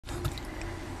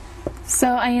So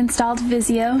I installed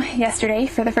Visio yesterday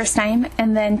for the first time,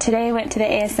 and then today I went to the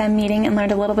ASM meeting and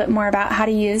learned a little bit more about how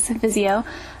to use Visio.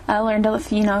 I learned a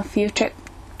few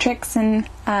tricks, and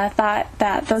thought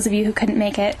that those of you who couldn't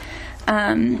make it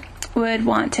would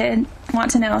want to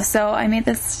know. So I made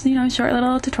this short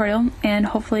little tutorial, and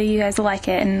hopefully you guys will like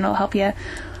it, and it'll help you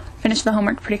finish the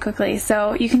homework pretty quickly.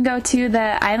 So you can go to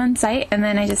the island site, and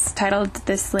then I just titled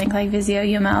this link like Visio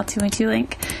UML 2.2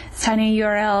 link. It's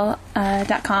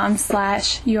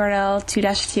tinyurl.com/URL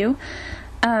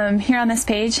 2-2. Here on this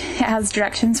page, it has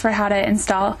directions for how to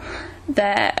install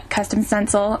the custom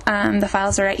stencil. The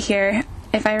files are right here.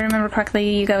 If I remember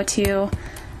correctly, you go to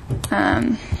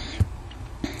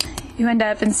you end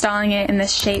up installing it in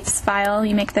this shapes file.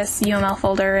 You make this UML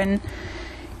folder and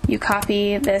you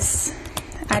copy this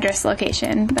address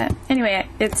location. But anyway,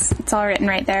 it's all written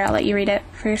right there. I'll let you read it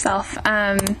for yourself.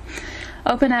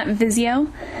 Open up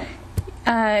Visio.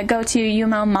 Go to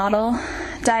UML model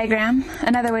diagram.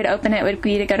 Another way to open it would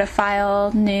be to go to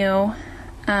File, New,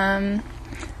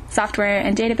 Software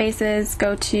and Databases.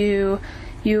 Go to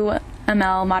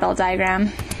UML model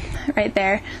diagram right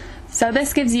there. So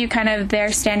this gives you kind of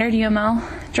their standard UML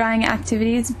drawing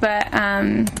activities, but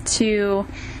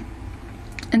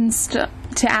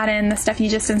to add in the stuff you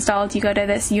just installed, you go to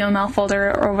this UML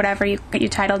folder or whatever you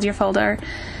titled your folder,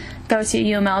 go to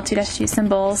UML 2-2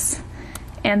 symbols,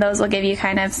 and those will give you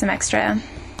kind of some extra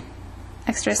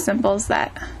symbols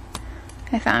that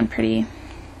I found pretty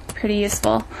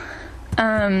useful.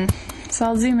 So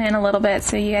I'll zoom in a little bit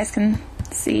so you guys can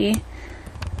see.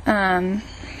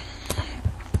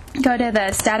 Go to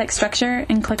the static structure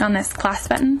and click on this class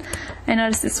button. I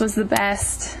noticed this was the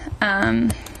best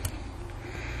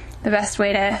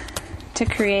way to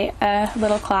create a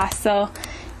little class. So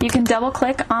you can double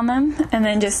click on them and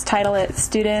then just title it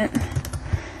student.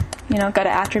 Go to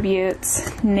attributes,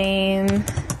 name,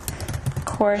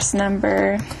 course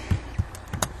number,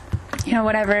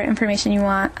 whatever information you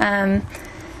want. And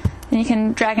you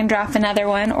can drag and drop another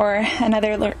one, or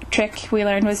another trick we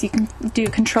learned was you can do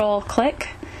control click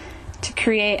to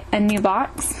create a new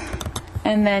box,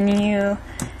 and then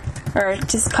or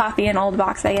just copy an old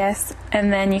box, I guess,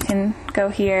 and then you can go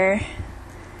here,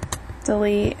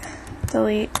 delete,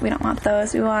 we don't want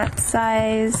those, we want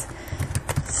size,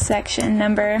 section,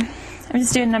 number. I'm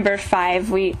just doing number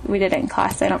 5, we did it in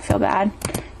class, so I don't feel bad,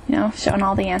 showing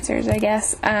all the answers, I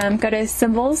guess. Go to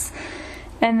symbols,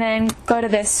 and then go to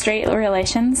this straight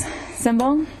relations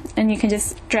symbol, and you can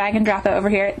just drag and drop it over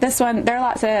here. This one, there are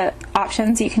lots of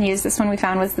options you can use. This one we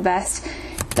found was the best.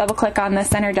 Double click on the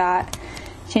center dot,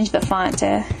 change the font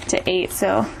to 8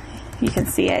 so you can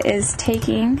see it is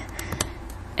taking,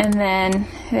 and then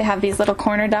they have these little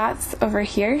corner dots over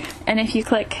here, and if you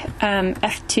click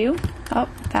F2, oh,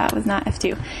 that was not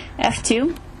F2,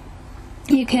 F2,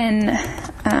 you can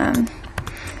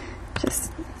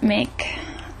just make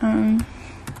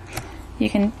you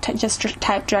can just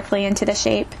type directly into the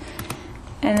shape,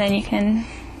 and then you can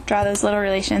draw those little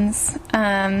relations.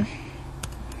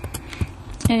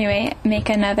 Anyway, make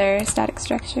another static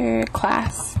structure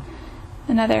class.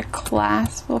 Another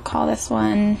class, we'll call this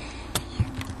one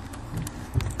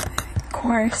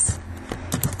course.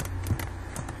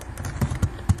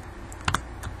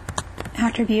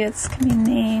 Attributes can be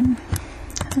name.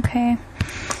 Okay.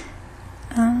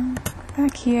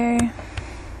 Back here.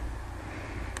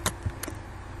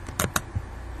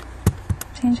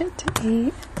 Change it to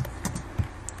 8.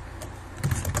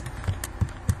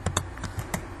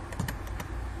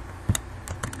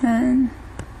 And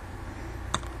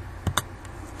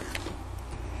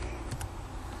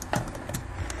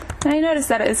I noticed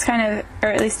that it's kind of, or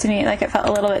at least to me, like it felt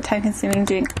a little bit time consuming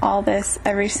doing all this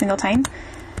every single time.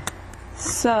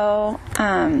 So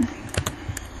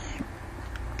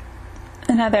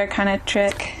another kind of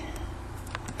trick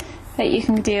that you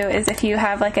can do is if you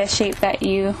have like a shape that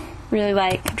you really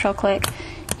like, control click,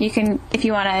 you can, if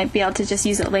you want to be able to just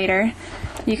use it later,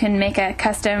 you can make a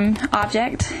custom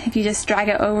object. If you just drag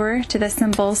it over to the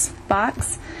symbols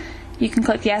box, you can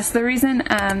click yes. The reason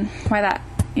why that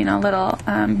little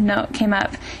note came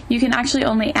up, you can actually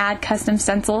only add custom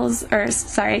stencils, or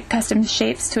sorry, custom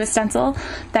shapes to a stencil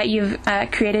that you've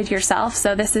created yourself.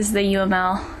 So this is the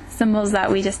UML symbols that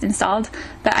we just installed,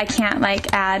 but I can't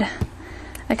like add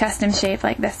a custom shape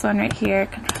like this one right here.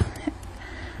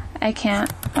 I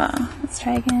can't, let's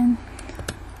try again.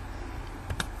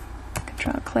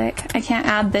 Control click. I can't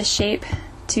add this shape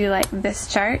to like this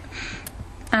chart,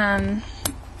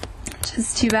 which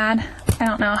is too bad. I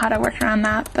don't know how to work around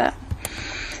that, but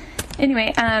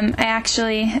anyway, and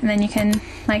then you can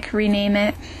like rename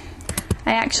it.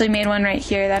 I actually made one right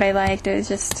here that I liked. It was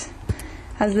just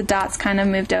has the dots kind of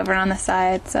moved over on the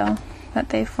side so that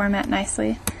they format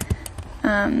nicely.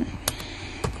 Then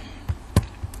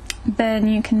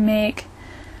you can make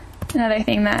another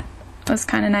thing that was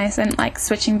kind of nice, and like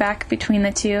switching back between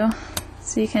the two.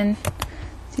 So you can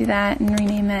do that and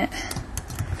rename it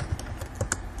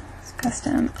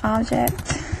custom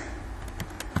object.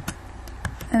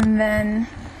 And then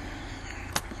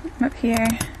up here,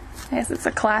 I guess it's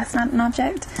a class, not an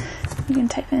object. You can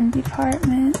type in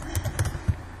department.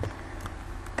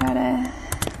 Got a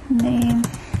name.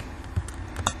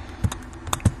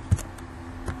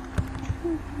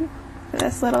 Put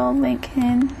this little link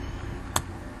in.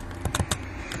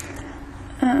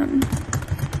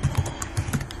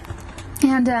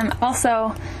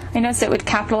 Also, I noticed it would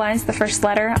capitalize the first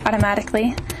letter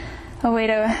automatically. A way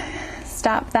to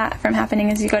stop that from happening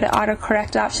is you go to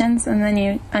autocorrect options and then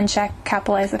you uncheck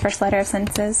capitalize the first letter of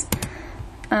sentences.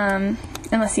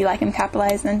 Unless you like them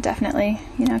capitalized, then definitely,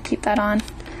 keep that on.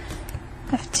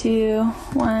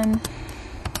 F2, 1,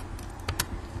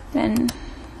 then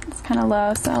it's kind of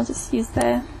low, so I'll just use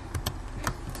the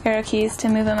arrow keys to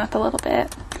move them up a little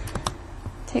bit.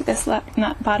 Take this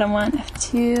bottom one,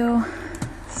 F2,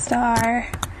 star,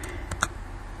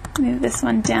 move this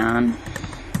one down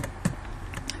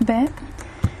a bit,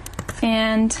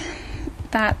 and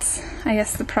that's, I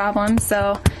guess, the problem.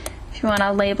 So if you want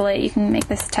to label it, you can make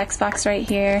this text box right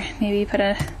here, maybe put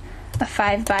a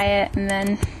 5 by it, and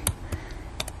then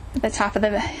at the top of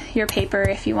your paper,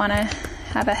 if you want to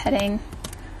have a heading,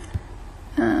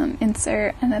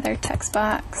 insert another text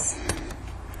box,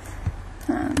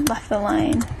 left the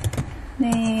line,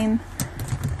 name,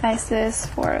 ISIS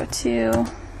 402,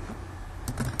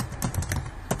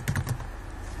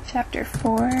 chapter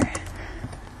 4,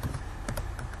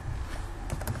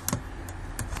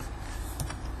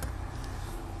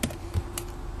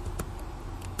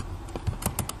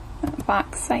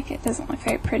 box, like it doesn't look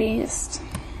very pretty, just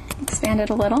expand it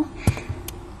a little,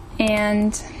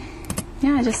 and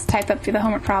yeah, just type up through the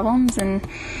homework problems. And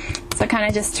so kind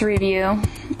of just to review,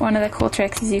 one of the cool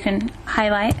tricks is you can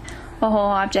highlight a whole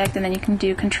object and then you can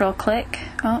do control click.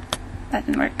 Oh, that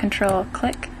didn't work. Control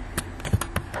click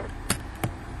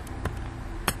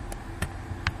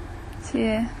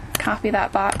to copy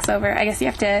that box over. I guess you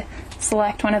have to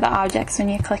select one of the objects when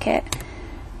you click it.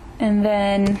 And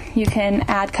then you can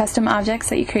add custom objects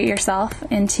that you create yourself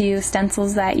into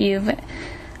stencils that you've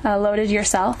loaded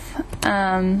yourself.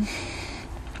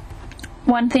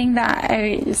 One thing that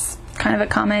is kind of a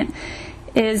comment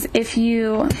is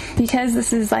because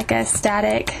this is like a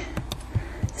static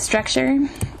structure,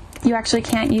 you actually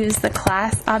can't use the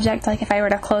class object. Like if I were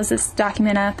to close this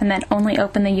document up and then only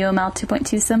open the UML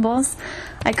 2.2 symbols,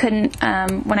 I couldn't,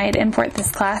 when I'd import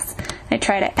this class, I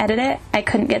try to edit it, I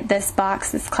couldn't get this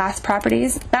box, this class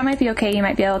properties. That might be okay, you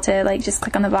might be able to like just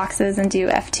click on the boxes and do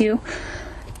F2.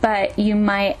 But you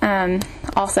might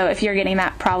also, if you're getting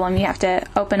that problem, you have to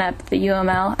open up the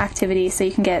UML activity so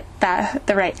you can get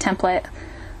the right template.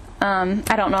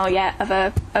 I don't know yet of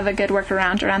a good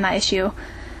workaround around that issue.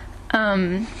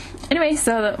 Anyway,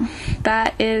 so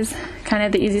that is kind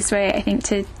of the easiest way, I think,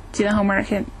 to do the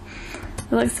homework. It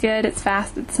looks good, it's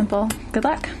fast, it's simple. Good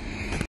luck.